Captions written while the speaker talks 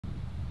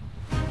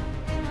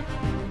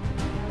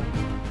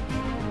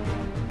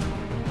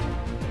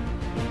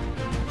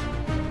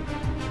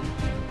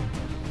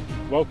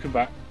welcome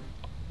back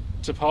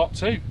to part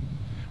 2.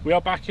 We are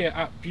back here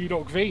at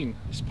BUDOCK VEAN.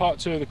 It's part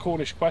 2 of the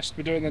Cornish Quest.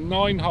 We're doing the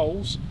 9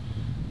 holes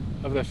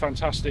of the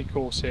fantastic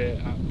course here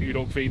at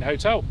BUDOCK VEAN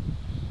Hotel.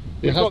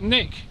 We've got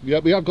Nick. Yeah,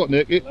 we have got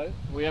Nick. Hello.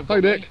 We have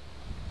Hi got Nick. Me.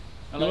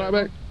 Hello. All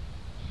right,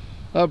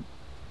 mate.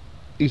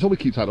 He's always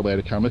keeps out of the way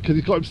of the camera because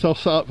he's got himself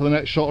set up for the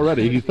next shot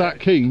already. He's that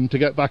keen to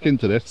get back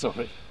into this.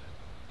 Sorry.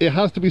 It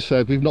has to be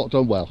said, we've not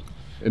done well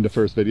in the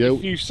first video.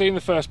 If you've seen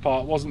the first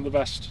part, it wasn't the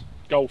best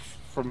golf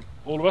from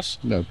all of us.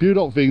 No,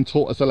 BUDOCK VEAN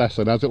taught us a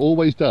lesson, as it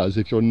always does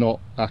if you're not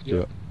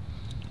accurate.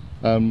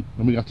 Yeah. And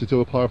we have to do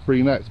a par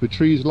 3 next with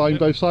trees lined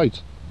both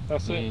sides.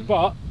 That's it.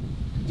 But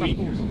we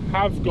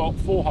have got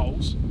 4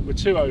 holes. We're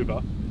 2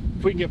 over.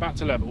 If we can get back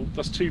to level,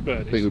 that's 2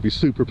 birdies. I think we'd be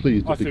super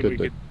pleased if we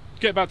could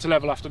get back to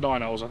level after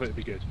 9 holes. I think it'd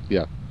be good.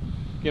 Yeah.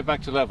 Get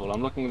back to level.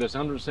 I'm looking at this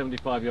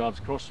 175 yards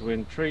across the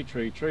wind, tree,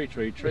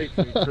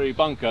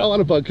 bunker. Oh,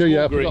 and a bunker,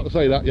 yeah, I forgot to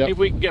say that, yeah. If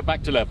we can get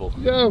back to level.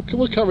 Yeah,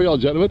 we'll carry on,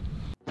 gentlemen.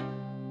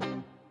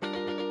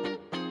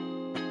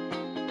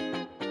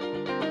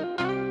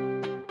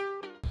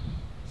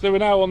 So we're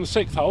now on the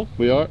 6th hole.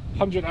 We are.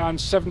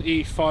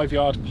 175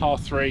 yard par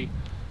 3.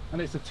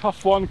 And it's a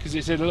tough one because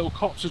it's in a little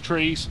copse of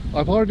trees.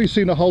 I've hardly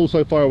seen a hole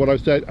so far what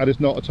I've said, and it's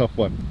not a tough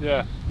one.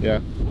 Yeah. Yeah.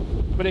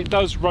 But it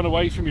does run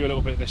away from you a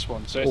little bit, this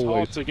one, so it's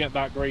hard to get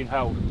that green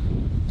held.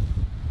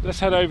 Let's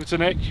head over to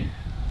Nick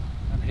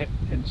and hit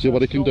see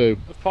what he can do.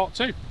 Of part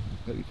 2.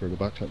 Let you further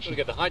back, Got to actually.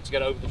 get the height to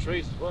get over the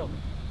trees as well.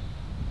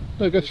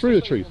 No, go through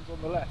the trees.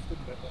 On the left,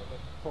 isn't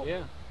it?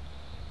 Yeah.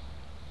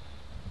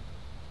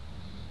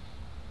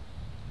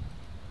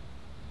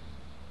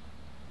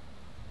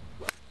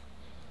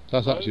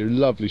 That's actually a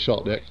lovely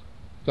shot, Nick.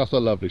 That's a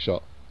lovely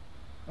shot.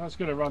 That's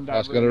going to run down.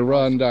 That's going to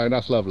run down.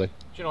 That's lovely. Do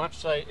you know, I have to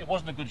say, it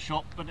wasn't a good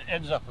shot, but it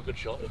ends up a good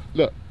shot.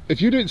 Look,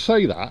 if you didn't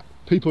say that,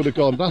 people would have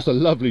gone, that's a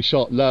lovely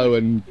shot, low,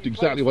 and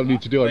exactly what I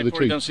need to do under the They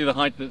probably tree. don't see the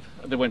height that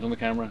they went on the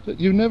camera.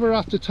 You never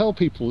have to tell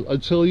people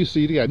until you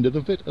see the end of the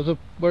bit of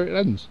where it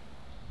ends.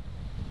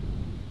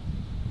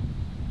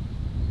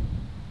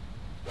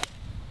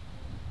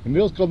 And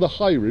Neil's gone the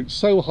high route,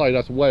 so high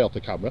that's way off the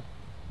camera.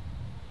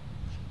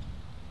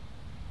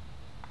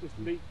 Just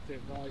leaked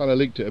it, right? Kind of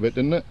leaked it a bit,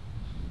 didn't it?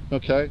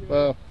 Okay,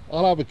 well,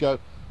 I'll have a go.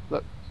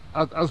 Look,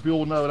 as we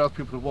all know, and as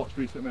people have watched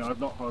recently, I've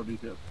not hardly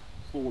hit a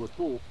ball at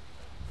all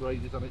for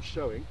ages, and it's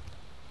showing.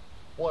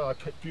 Why I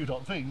picked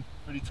BUDOCK VEAN,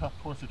 really tough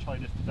course to try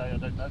this today, I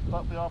don't know.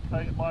 But we are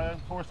playing at my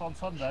own course on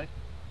Sunday,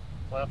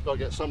 so I have to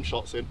get some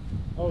shots in.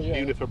 Oh yeah.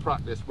 Even if for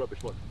practice,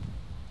 rubbish one.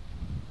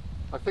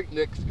 I think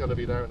Nick's going to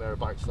be there and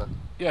thereabouts there.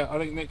 Yeah, I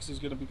think Nick's is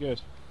going to be good.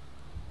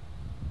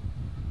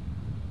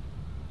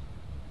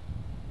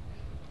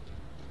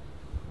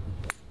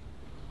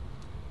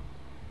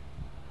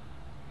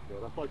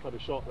 That's my kind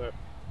of shot there.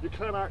 You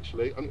can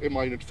actually, in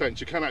my defence,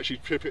 you can actually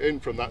trip it in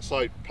from that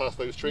side past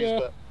those trees,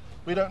 but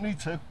we don't need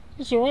to.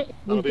 It's all right.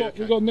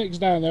 We've got Nick's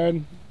down there,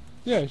 and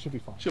yeah, it should be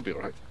fine. Should be all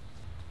right.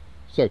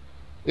 So,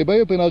 it may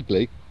have been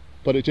ugly,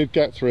 but it did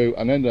get through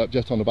and ended up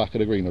just on the back of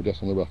the green or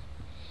just on the rough.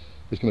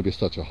 It's going to be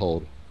such a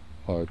hard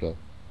 4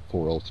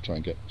 holes to try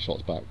and get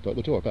shots back, but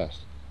we'll do our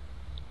best.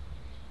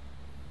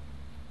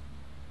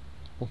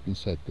 Often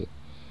said that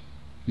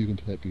you can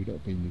play at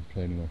BUDOCK VEAN, you can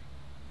play anywhere.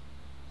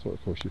 Sort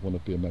of course you want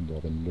to be a member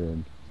of and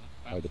learn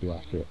how to be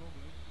accurate.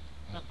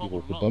 You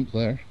walk the bump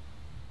there.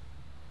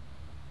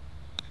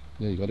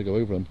 Yeah, you got to go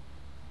over them.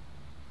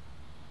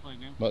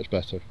 Much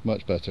better,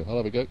 much better. I'll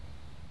have a go.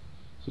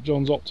 So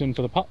John's opting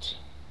for the putt.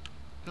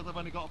 Because I've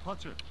only got a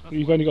putter.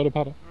 You've only got a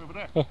putter. Over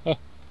there.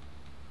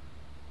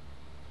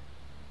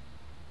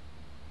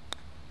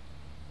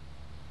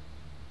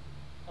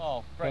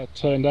 Oh, great. That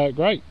turned out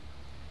great.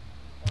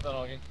 Well done,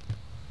 OGGIE.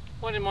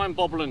 Why did mine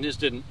bobble and his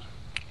didn't?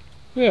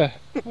 Yeah,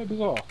 how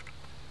bizarre.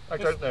 I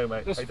don't know,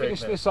 mate. Let's finish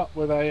this up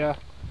with a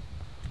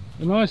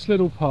nice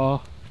little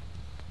par.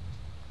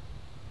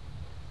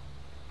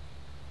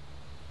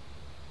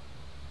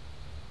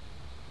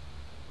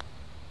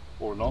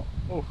 Or not.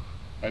 Oh.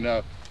 I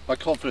know. My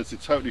confidence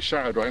is totally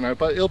shattered right now,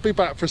 but it'll be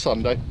back for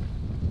Sunday.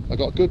 I've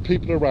got good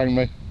people around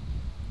me.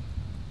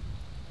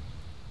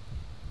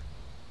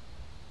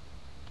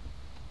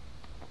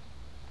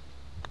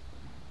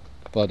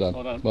 Well done.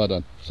 Well done. Well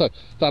done. So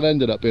that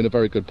ended up being a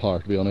very good par,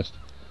 to be honest.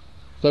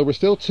 So we're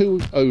still 2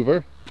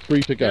 over,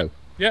 3 to go.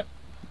 Yep.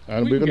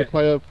 And we're going to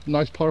play a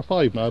nice par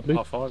 5 now, I believe.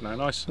 Par 5 now,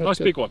 nice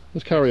big one.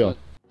 Let's carry on.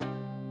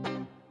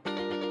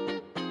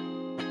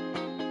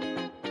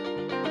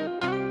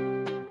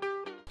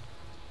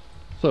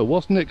 So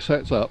whilst Nick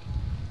sets up,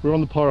 we're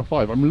on the par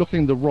 5. I'm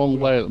looking the wrong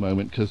way at the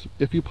moment because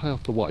if you play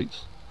off the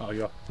whites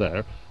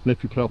there, and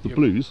if you play off the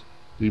blues,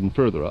 even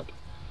further up,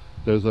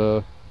 there's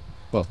a,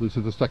 well, this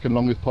is the second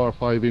longest par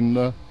 5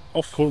 in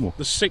off Cornwall.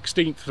 The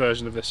 16th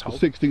version of this hole.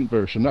 The 16th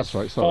version, that's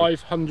right, sorry.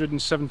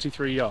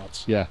 573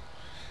 yards. Yeah.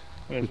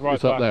 And it's right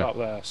back up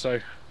there. So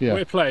yeah.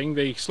 We're playing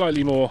the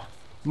slightly more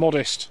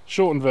modest,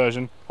 shortened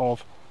version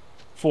of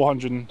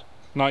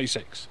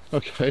 496.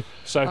 Okay.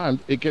 So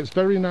and it gets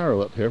very narrow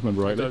up here,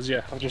 remember rightly? It does,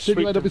 yeah. I just did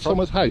you end up in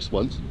someone's house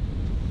once?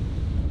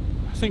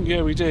 I think,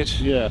 yeah, we did.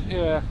 Yeah.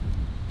 Yeah.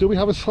 Do we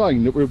have a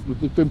sign that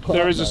we've been put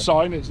There up is a now?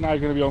 sign, it's now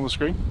going to be on the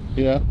screen.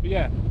 Yeah. But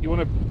yeah, you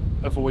want to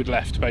avoid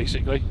left,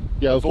 basically.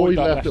 Yeah, avoid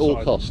that left at all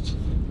side. costs.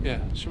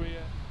 Yeah, shall we...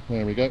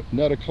 There we go.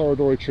 Another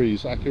corridor of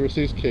trees.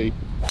 Accuracy is key.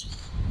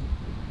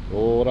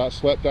 Oh, that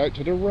swept out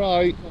to the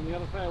right. On the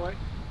other fairway.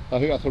 I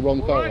think that's the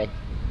wrong fairway.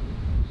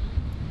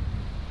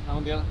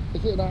 On the other.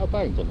 Is it an out of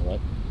bounds on the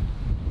right?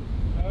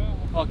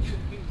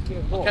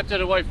 I kept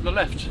it away from the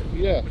left.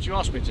 Yeah. Which you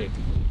asked me to.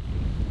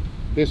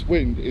 This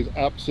wind is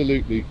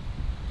absolutely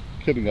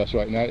killing us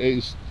right now. It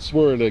is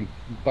swirling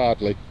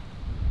badly.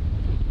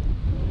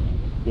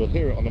 You'll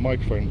hear it on the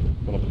microphone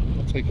when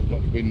I'll take as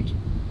much wind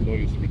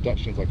noise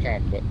reduction as I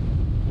can, but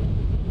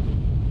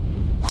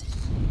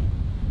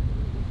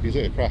he's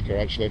hit a cracker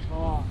actually.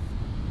 Oh.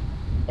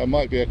 That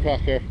might be a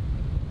cracker.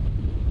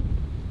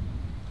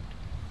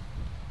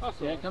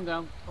 Yeah, come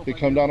down. Did it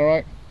come down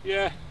alright?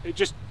 Yeah,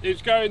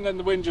 it's going, then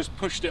the wind just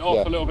pushed it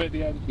off a little bit at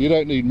the end. You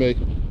don't need me.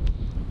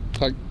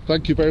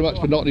 Thank you very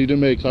much for not needing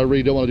me, because I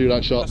really don't want to do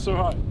that shot. That's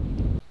alright.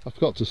 I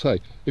forgot to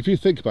say, if you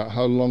think about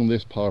how long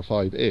this par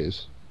 5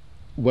 is,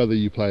 whether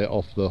you play it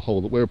off the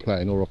hole that we're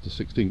playing or off the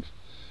 16th,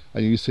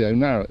 and you see how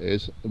narrow it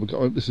is,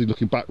 this is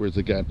looking backwards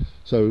again,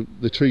 so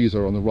the trees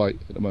are on the right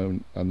at the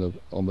moment and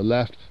on the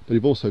left, but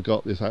you've also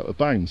got this out of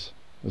bounds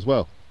as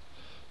well.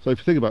 So if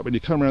you think about it, when you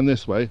come around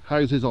this way,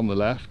 houses on the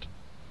left,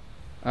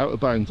 out of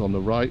bounds on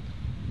the right,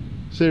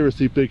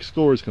 seriously big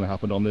score is going to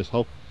happen on this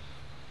hole.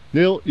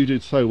 Neil, you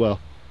did so well,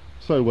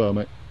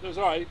 mate. It was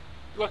alright.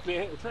 Luckily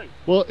it hit the tree.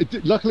 Well, it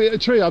did, luckily it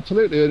hit a tree,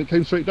 absolutely, and it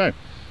came straight down.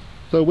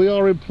 So we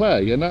are in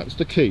play, and that's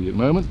the key at the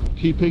moment.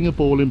 Keeping a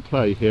ball in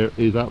play here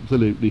is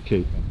absolutely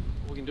key.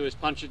 All we can do is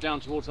punch it down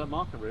towards that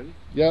marker, really.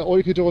 Yeah, all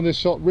you can do on this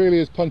shot really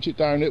is punch it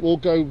down. It will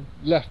go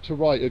left to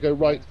right, it'll go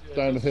right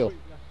down the hill.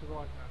 Left to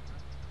right now.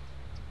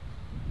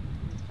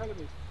 It's telling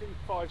me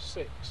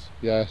 256.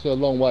 Yeah, it's a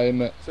long way,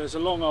 isn't it? So it's a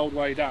long old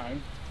way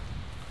down.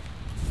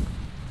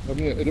 I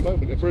mean, at the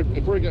moment, if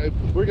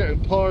we're getting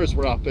pars,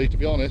 we're happy, to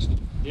be honest.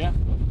 Yeah.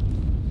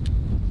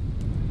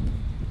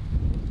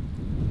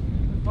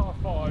 Par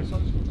 5, so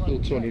I'm just going to try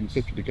Still and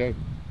 250 to go.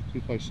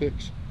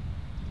 256.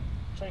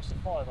 chase the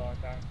 5 iron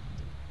down.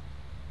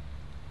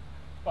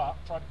 But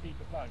try to keep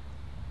it low.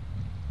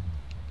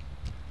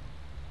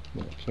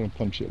 Yeah, try and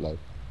punch it low.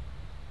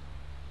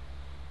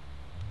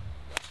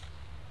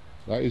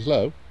 That is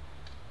low.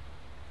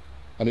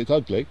 And it's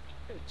ugly.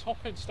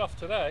 Topping stuff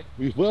today.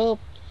 Well,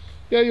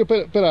 yeah, you're a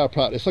bit out of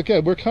practice.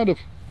 Again, we're kind of...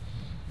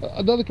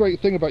 Another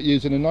great thing about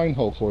using a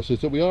 9-hole course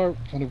is that we are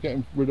kind of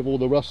getting rid of all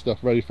the rough stuff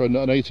ready for an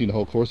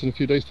 18-hole course in a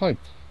few days' time.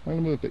 I'm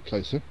going to move a bit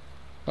closer.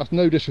 That's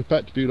no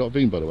disrespect to BUDOCK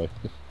VEAN, by the way.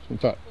 In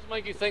fact, It does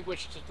make you think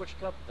which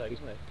club to take,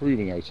 doesn't it?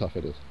 proving how tough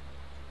it is.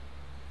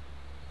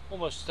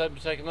 Almost tempted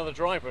to take another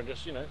driver and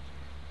just, you know,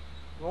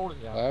 roll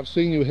it down. I have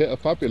seen you hit a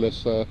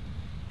fabulous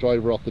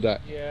driver off the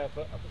deck. Yeah,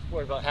 but I'm just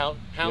worried about how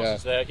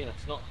houses there, you know,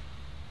 it's not...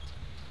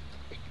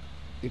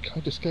 It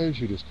kind of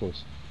scares you, this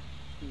course.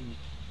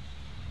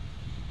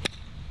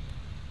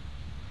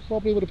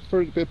 Probably would have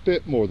preferred it to be a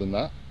bit more than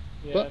that.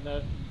 Yeah, but...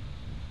 no.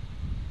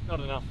 Not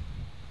enough.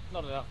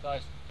 Not enough,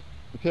 guys.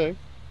 Okay.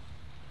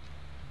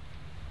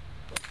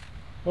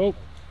 Oh.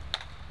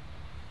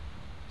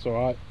 It's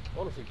alright.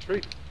 Honestly,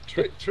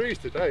 trees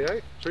today, eh?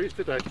 Trees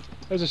today.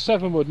 There's a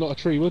 7 wood, not a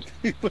tree wood.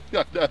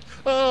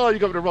 Oh, you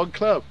got me the wrong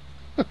club.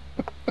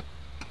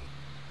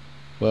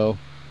 Well,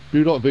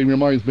 BUDOCK VEAN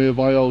reminds me of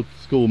my old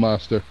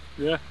schoolmaster.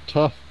 Yeah.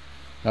 Tough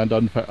and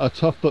unfair.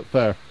 Tough but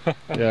fair.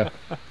 Yeah.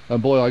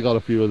 And boy, I got a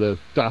few of the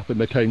dap in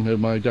the king in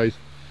my days.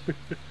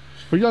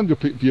 For younger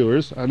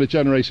viewers and a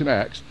Generation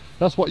X,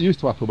 that's what used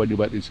to happen when you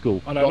went in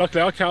school. I know,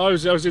 luckily I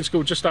was in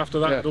school just after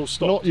that it all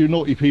stopped. Not you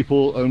naughty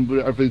people and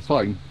everything's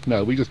fine.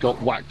 No, we just got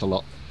whacked a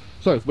lot.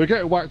 So, we're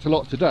getting whacked a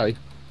lot today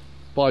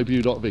by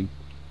BUDOCK VEAN.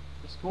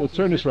 Let's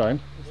turn this round.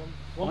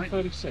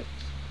 136.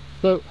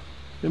 So,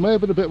 it may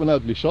have been a bit of an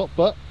ugly shot,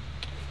 but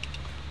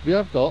we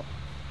have got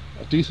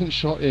a decent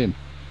shot in.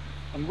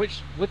 And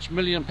which £1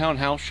 million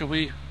house shall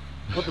we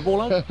put the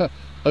ball on?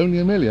 Only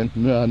 $1 million?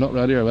 No, not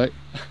round here, mate.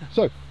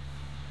 So,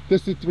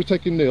 we're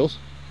taking Neil's,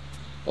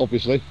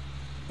 obviously.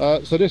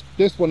 So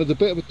this one is a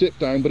bit of a dip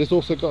down, but it's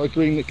also got a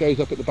green that goes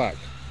up at the back.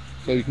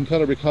 So you can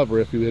kind of recover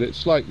if you hit it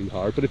slightly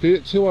hard, but if you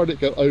hit it too hard, it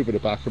go over the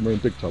back and we're in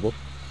big trouble.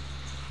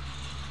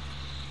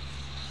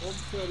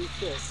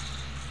 136.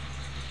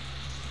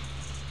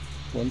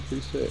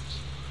 136.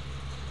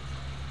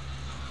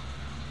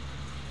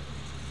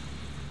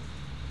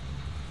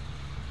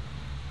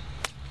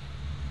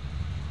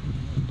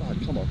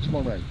 Come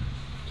on round.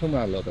 Come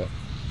round a little bit.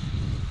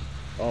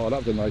 Oh,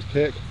 that was a nice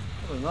kick.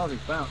 What a lovely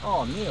bounce.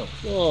 Oh, Neil.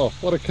 Oh,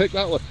 what a kick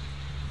that was.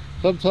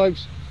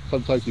 Sometimes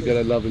you get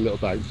a lovely little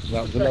bounce.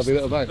 That was a lovely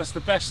little bounce. That's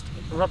the best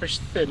rubbish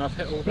thin I've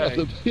hit all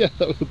day. Yeah,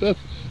 that was the best.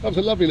 That was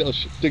a lovely little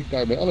dink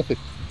down, mate, honestly.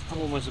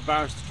 I'm almost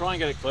embarrassed to try and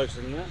get it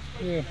closer than that.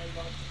 Yeah.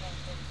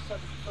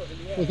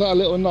 Was that a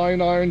little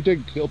 9-iron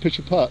dink, little pitch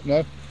and putt?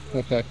 No?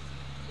 Okay.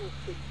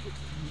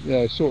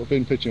 Yeah, short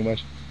thin pitching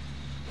wedge.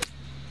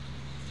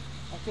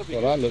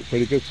 Well, that looked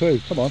pretty good too.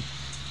 Come on.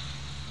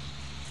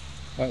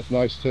 That's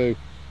nice too.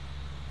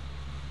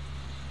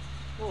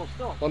 Oh,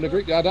 stop. On the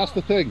green, yeah, that's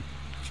the thing.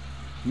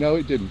 No,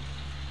 it didn't.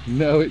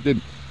 No, it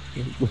didn't.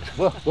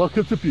 Well,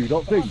 welcome to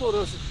BUDOCK I VEAN. thought that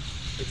was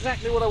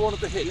exactly what I wanted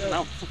to hit. Yeah.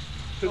 Now,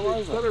 So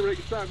it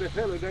accelerates down the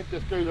hill and then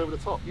just goes over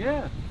the top.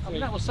 yeah, I mean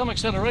that was some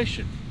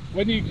acceleration.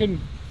 When you can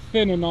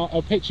thin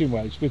a pitching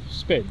wedge with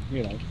spin,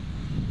 you know.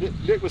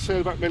 Nick was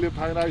saying about £1 million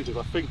houses.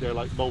 I think they're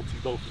like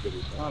multi-million.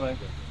 Are they?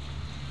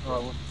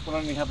 Alright, we'll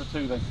only have the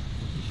two then.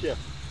 Yeah.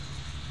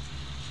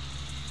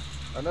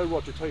 I know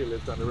Roger Taylor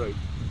lives down the road.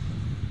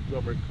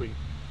 Robert and Queen.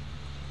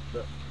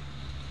 But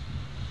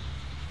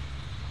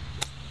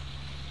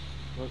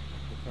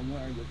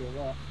somewhere a bit of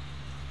that.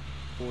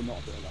 Or not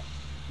a bit of that.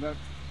 No.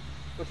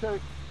 Okay.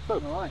 So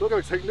we're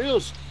going to take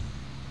Neil's.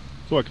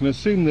 So I can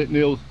assume that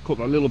Neil caught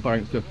that little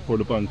bounce just before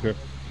the bunker,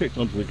 kicked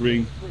onto the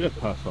green, just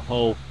past the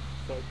hole.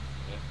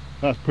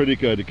 That's pretty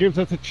good. It gives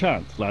us a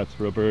chance, lads,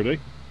 for a birdie.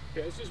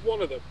 Yeah, this is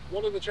one of them.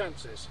 One of the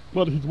chances.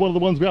 Well, this is one of the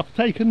ones we have to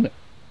take, isn't it?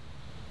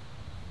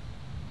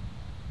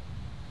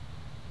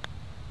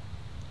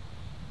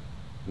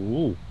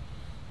 Ooh.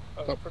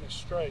 That was pretty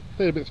straight.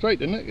 Stayed a bit straight,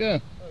 didn't it? Yeah.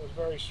 That was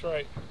very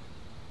straight.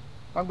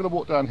 I'm going to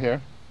walk down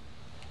here.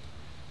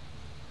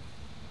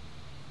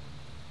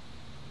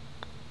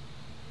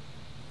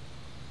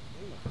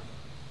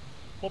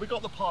 Well, we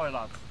got the par,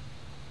 lads.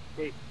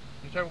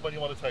 Whichever one you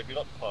want to take, we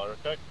got the par,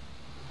 okay?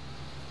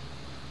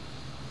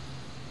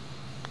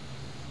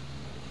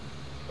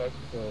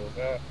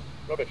 Yeah,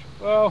 rubbish.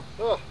 Well,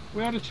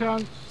 we had a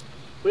chance.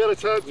 We had a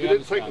chance, we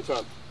didn't take the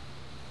chance.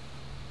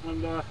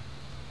 And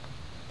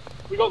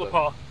we got the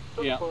par.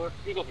 Yeah.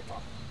 We got the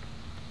par.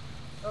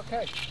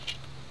 Okay.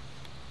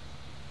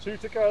 2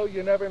 to go,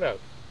 you never know.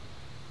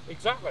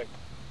 Exactly.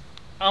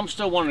 I'm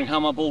still wondering how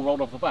my ball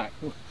rolled off the back.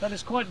 That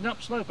is quite an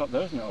upslope up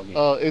there, isn't it,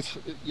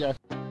 Oggie? Yeah.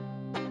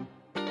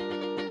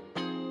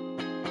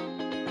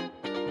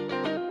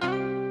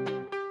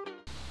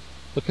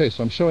 Okay,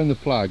 so I'm showing the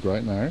flag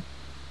right now. I'm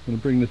going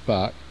to bring this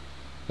back.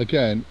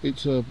 Again,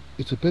 it's a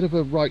bit of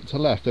a right to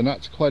left, and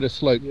that's quite a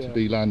slope to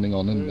be landing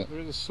on, isn't it? There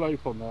is a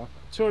slope on there.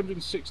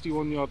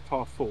 261 yard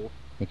par 4.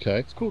 Okay.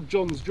 It's called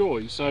John's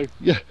Joy, so...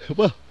 Yeah,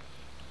 well,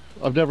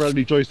 I've never had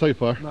any joy so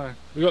far. No.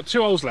 We've got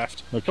 2 holes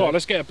left. Okay. Come on,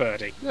 let's get a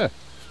birdie. Yeah.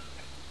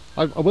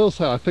 I will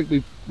say, I think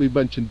we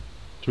mentioned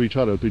to each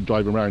other as we've been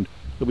driving around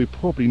that we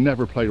probably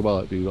never played well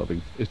at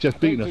BUDOCK. It's just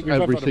beating us every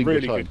single time. We've had a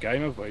really good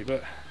game, have we?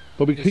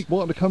 But we keep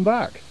wanting to come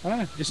back. I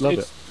know. Love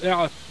it.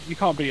 Yeah, you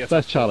can't beat it.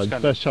 Best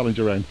challenge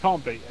around.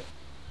 Can't beat it.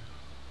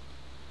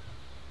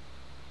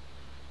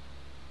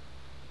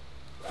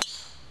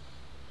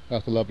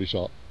 That's a lovely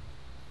shot.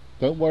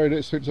 Don't worry that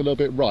it swings a little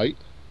bit right,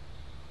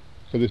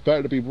 because it's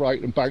better to be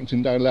right than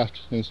bouncing down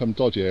left in some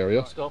dodgy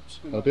area. Stops.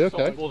 That'll be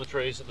okay. Before the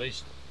trees, at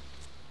least.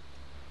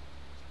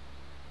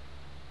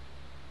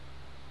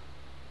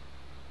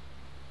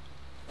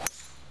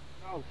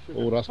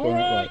 Oh, that's going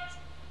up right.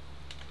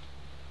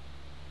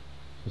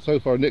 So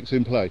far, Nick's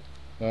in play.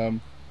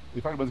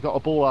 If anyone's got a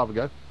ball, have a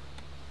go.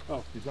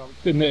 Oh,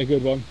 didn't hit a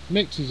good one.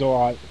 Nick's is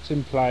alright. It's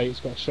in play. It's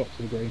got a shot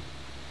to the green.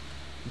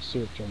 Let's see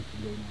what John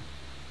can do now.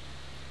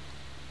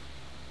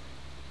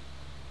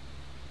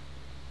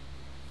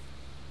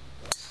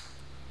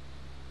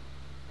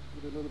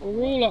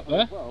 We're all up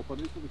there. Well, but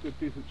it's a good,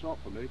 decent shot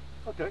for me.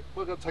 Okay,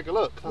 we're going to take a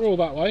look. We're all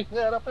that way.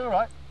 Yeah, that'll be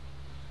alright.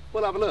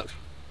 We'll have a look.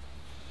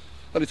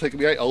 Only taken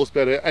me 8 holes,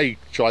 but a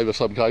drive of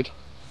some kind.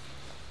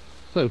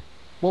 So,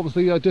 what was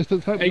the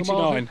distance?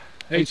 89.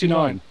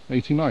 89.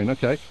 89,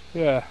 okay.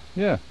 Yeah.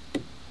 Yeah.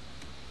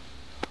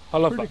 I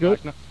love Pretty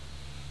that good.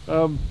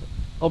 Magna.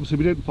 Obviously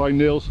we didn't find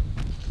Neil's.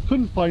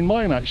 Couldn't find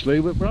mine actually.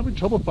 We're having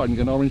trouble finding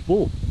an orange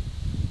ball,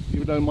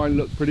 even though mine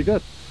looked pretty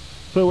good.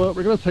 So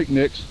we're going to take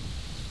Nick's.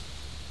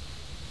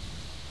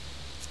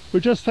 We're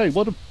just saying,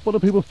 what do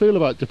people feel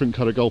about different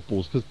colour golf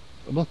balls? Because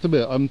I must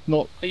admit, I'm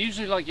not... I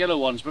usually like yellow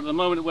ones, but at the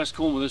moment at West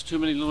Cornwall there's too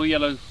many little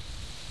yellow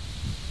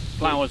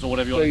flowers or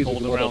whatever you want to call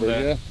them around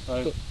there. Yeah.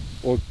 So,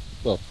 or,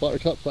 well,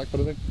 buttercups, that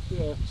kind of thing.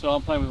 Yeah. so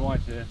I'm playing with white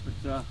here,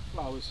 but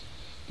Flowers.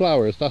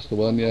 Flowers, that's the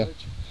one, yeah.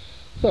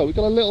 So we've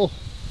got a little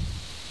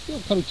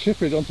kind of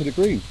chippered onto the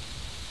green.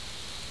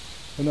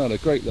 Another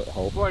great little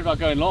hole. worried about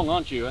going long,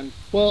 aren't you? And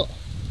Well,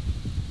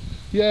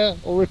 yeah,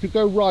 or if you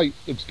go right,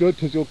 it's good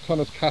because you'll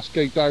kind of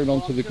cascade down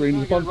onto the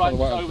green. Go The right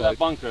right over that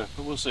bunker,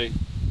 but we'll see.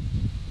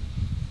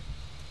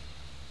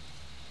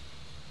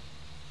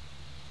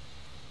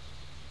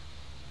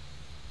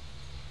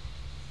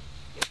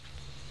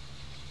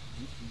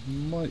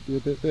 Might be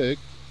a bit big.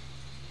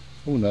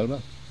 Oh no,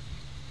 that's...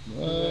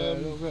 Yeah, a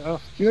little bit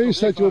off. you know you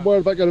said you were worried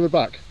about going to the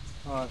back?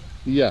 Right.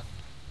 Yeah.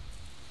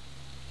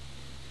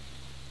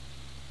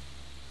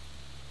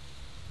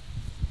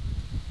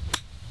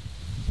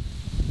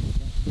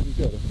 That's pretty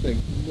good, I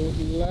think.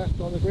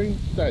 Left on the green.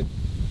 Stay.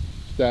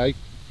 Stay.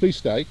 Please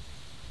stay.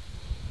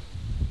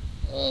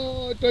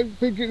 Oh, I don't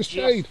think it's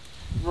stayed.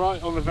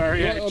 Right on the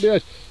very Right edge. on the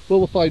edge. Well,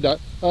 we'll find out.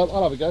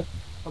 I'll have a go.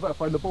 I better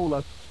find the ball,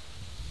 lad.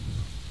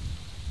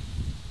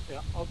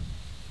 Yeah.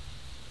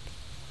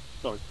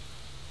 Sorry.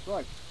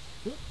 Right.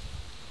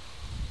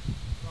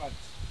 Right.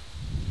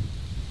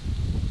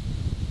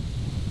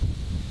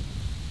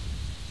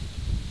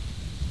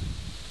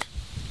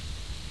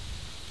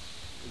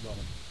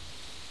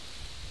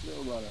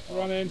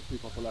 Run in.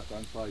 Keep off the left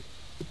hand side.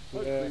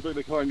 Yeah. We're going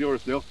to climb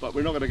yours, Neil, but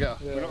we're not going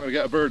to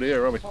get a birdie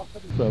here, are we?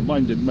 So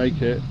mine didn't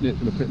make it. Nick's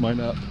going to pick mine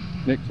up.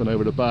 Nick's went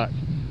over the back.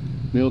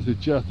 Neil's is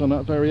just on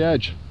that very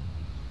edge.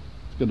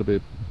 It's going to be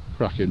a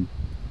cracking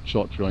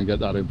shot to try and get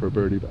that in for a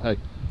birdie, but hey,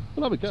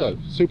 we'll have a go. So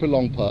super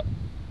long putt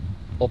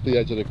off the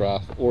edge of the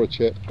grass, or a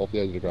chip off the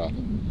edge of the grass.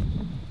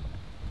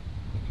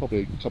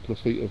 Probably a couple of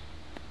feet of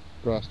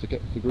grass to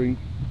get to the green.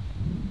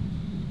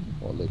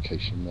 What a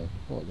location though,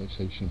 what a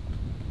location.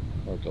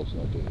 Our golf's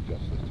not doing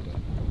justice today.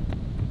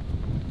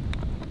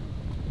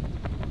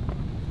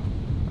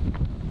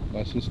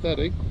 Nice and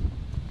steady.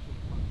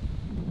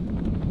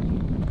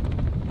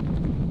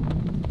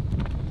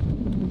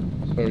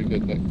 It's very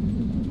good, Nick.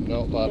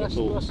 Not bad at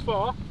all. Thus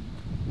far.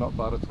 Not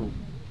bad at all.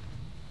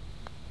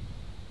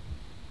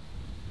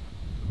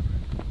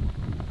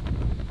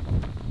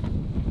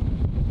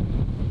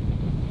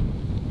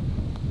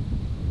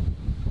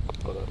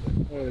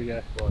 There we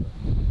go.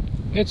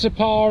 It's a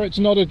par, it's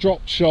not a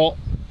dropped shot.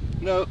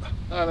 No,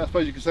 and I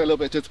suppose you could say a little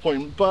bit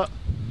disappointing, but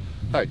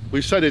hey,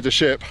 we've steadied the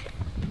ship.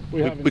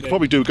 We could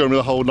probably do going with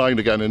the whole 9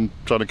 again and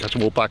trying to catch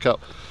them all back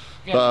up.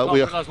 Yeah,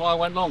 that's why I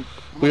went long.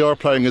 We are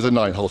playing as a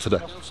 9 hole today.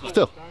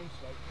 Still,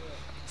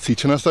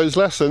 teaching us those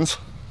lessons.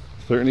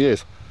 Certainly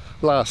is.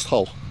 Last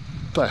hole,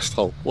 best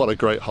hole. What a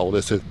great hole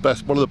this is.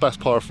 One of the best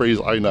par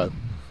 3s I know.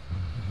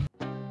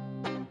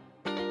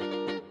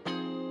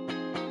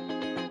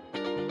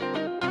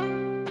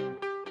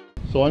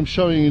 So I'm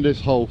showing you this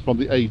hole from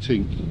the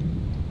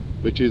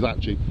 18th, which is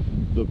actually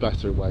the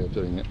better way of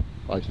doing it,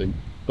 I think.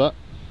 But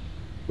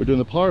we're doing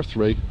the par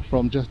 3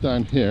 from just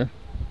down here,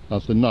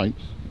 that's the 9th,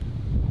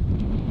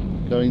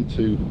 going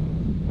to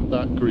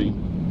that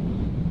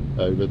green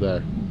over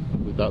there,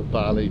 with that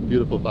valley,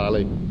 beautiful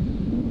valley.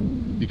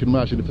 You can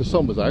imagine if the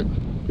sun was out,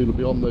 people would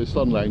be on those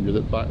sun loungers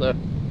at the back there.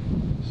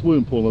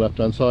 Swimming pool on the left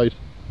hand side,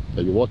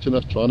 and you're watching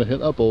us trying to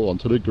hit that ball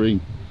onto the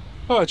green.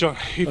 Alright John,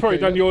 you've probably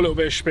done your little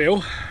bit of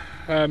spiel.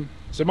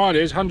 So mine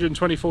is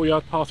 124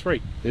 yard par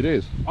 3. It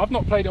is. I've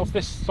not played it off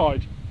this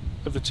side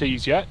of the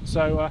tees yet,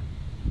 so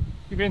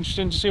it'd be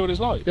interesting to see what it's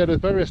like. Yeah, there's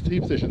various tee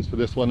positions for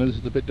this one, and this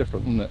is a bit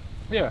different, isn't it?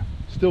 Yeah.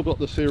 Still got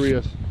the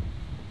serious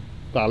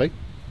valley,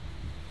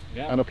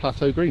 Yeah. and a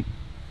plateau green.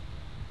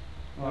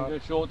 Don't go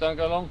short, don't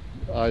go long.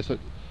 So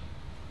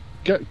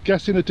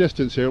guessing the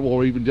distance here,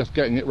 or even just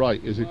getting it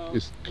right, is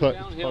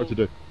hard to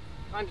do.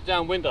 Kind of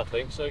downwind, I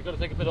think, so you've got to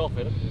take a bit off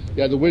it.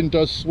 Yeah, the wind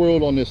does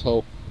swirl on this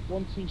hole.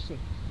 126.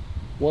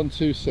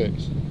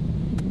 126.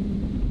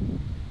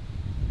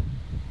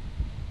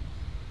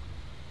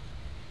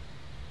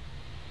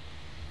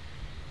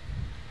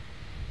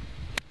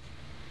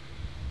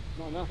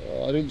 Not enough.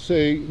 I didn't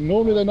see.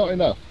 Normally they're not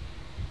enough,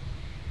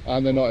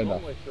 and they're not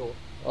enough. Short.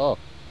 Oh,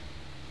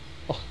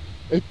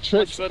 it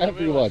tricks further than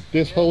everyone. realised.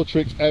 This hole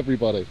tricks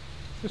everybody.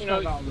 Just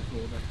throw that on the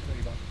floor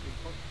then.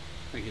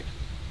 Thank you.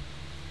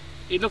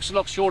 It looks a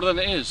lot shorter than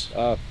it is.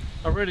 I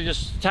really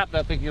just tapped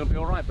that thinking it'll be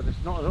all right, but it's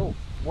not at all.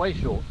 Way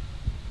short.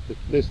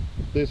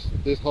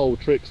 This hole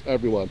tricks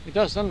everyone. It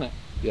does, doesn't it?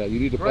 Yeah, you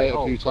need to play it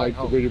a few times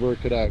to really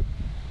work it out.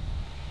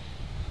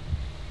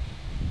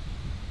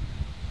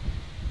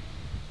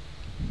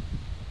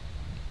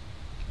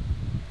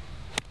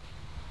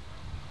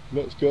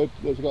 Looks good.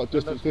 Looks like a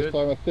distance this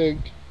time, I think.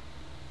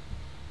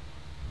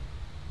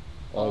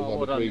 Oh,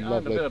 well done. green, And a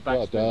lovely. bit of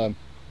Well backspin. done.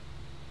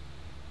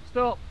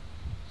 Stop!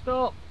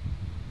 Stop!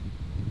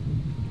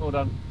 Well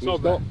done.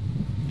 Stop.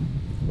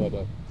 Well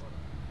done.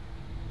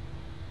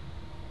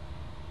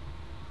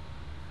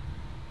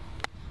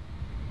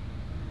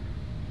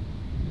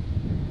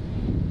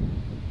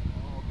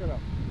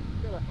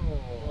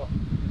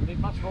 Need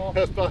much more.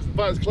 That's about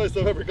as close as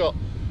I've ever got.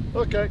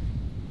 Okay.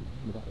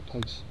 Without a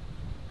pace.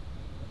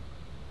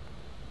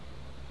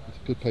 It's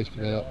a good pace to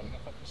get up.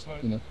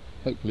 You know,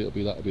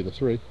 hopefully that'll be the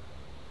 3.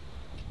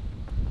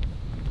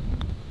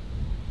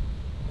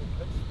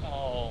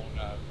 Oh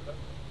no.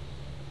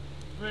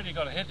 Really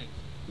got to hit it.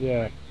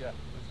 Yeah. Yeah,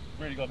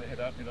 really got to hit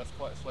that. I mean, that's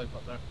quite a slope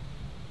up there.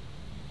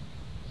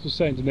 Just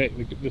saying to Nick,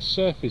 the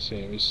surface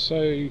here is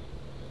so,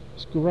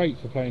 it's great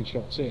for playing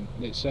shots in.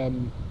 It's I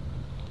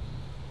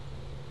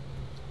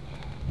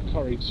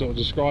can't really sort of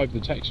describe the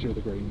texture of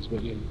the greens,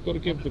 but yeah, you've got to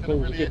give the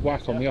balls a good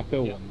whack on the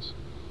uphill ones.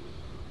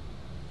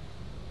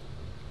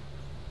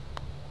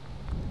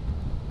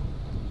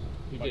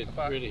 You did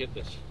really hit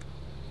this.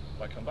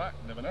 If I come back,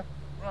 you never know.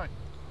 Right,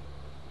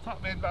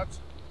 tap me in, lads.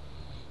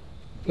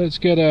 Let's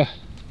get a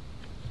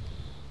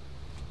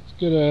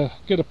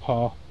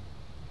par.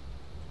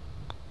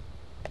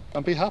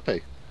 And be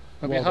happy.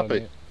 And Well be done, happy.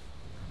 Nick.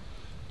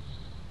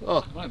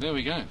 Oh, right, there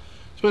we go.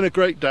 It's been a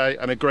great day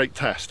and a great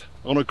test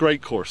on a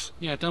great course.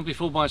 Yeah, don't be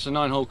fooled by it's a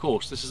 9-hole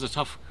course. This is a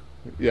tough.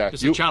 Yeah,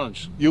 It's a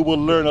challenge. You will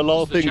learn a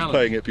lot of It's a things challenge.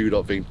 playing at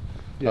BUDOCK VEAN.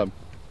 Yeah.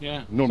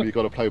 Yeah. Normally you've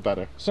got to play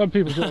better. Some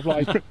people sort of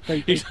like,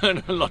 You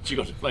learn a lot. You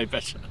got to play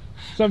better.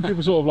 some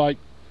people sort of like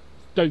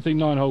don't think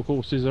 9-hole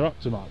courses are up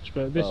to much,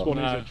 but this one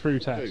is no. a true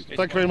test.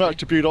 Thank you very much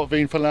to BUDOCK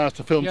VEAN for allowing us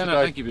to film Yeah, today.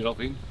 no, thank you, BUDOCK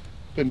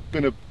VEAN.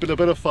 Been a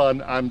bit of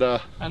fun and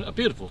And a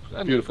beautiful.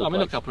 And Beautiful I mean,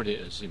 look place. how pretty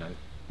it is, you know.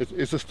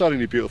 It's a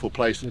stunningly beautiful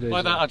place.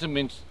 By that I didn't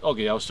mean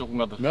Oggie, I was talking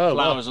about the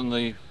flowers and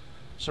the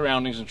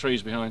surroundings and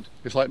trees behind.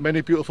 It's like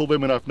many beautiful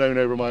women I've known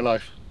over my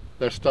life.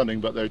 They're stunning,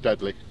 but they're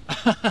deadly.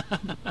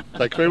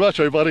 Thank you very much,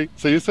 everybody.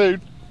 See you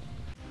soon.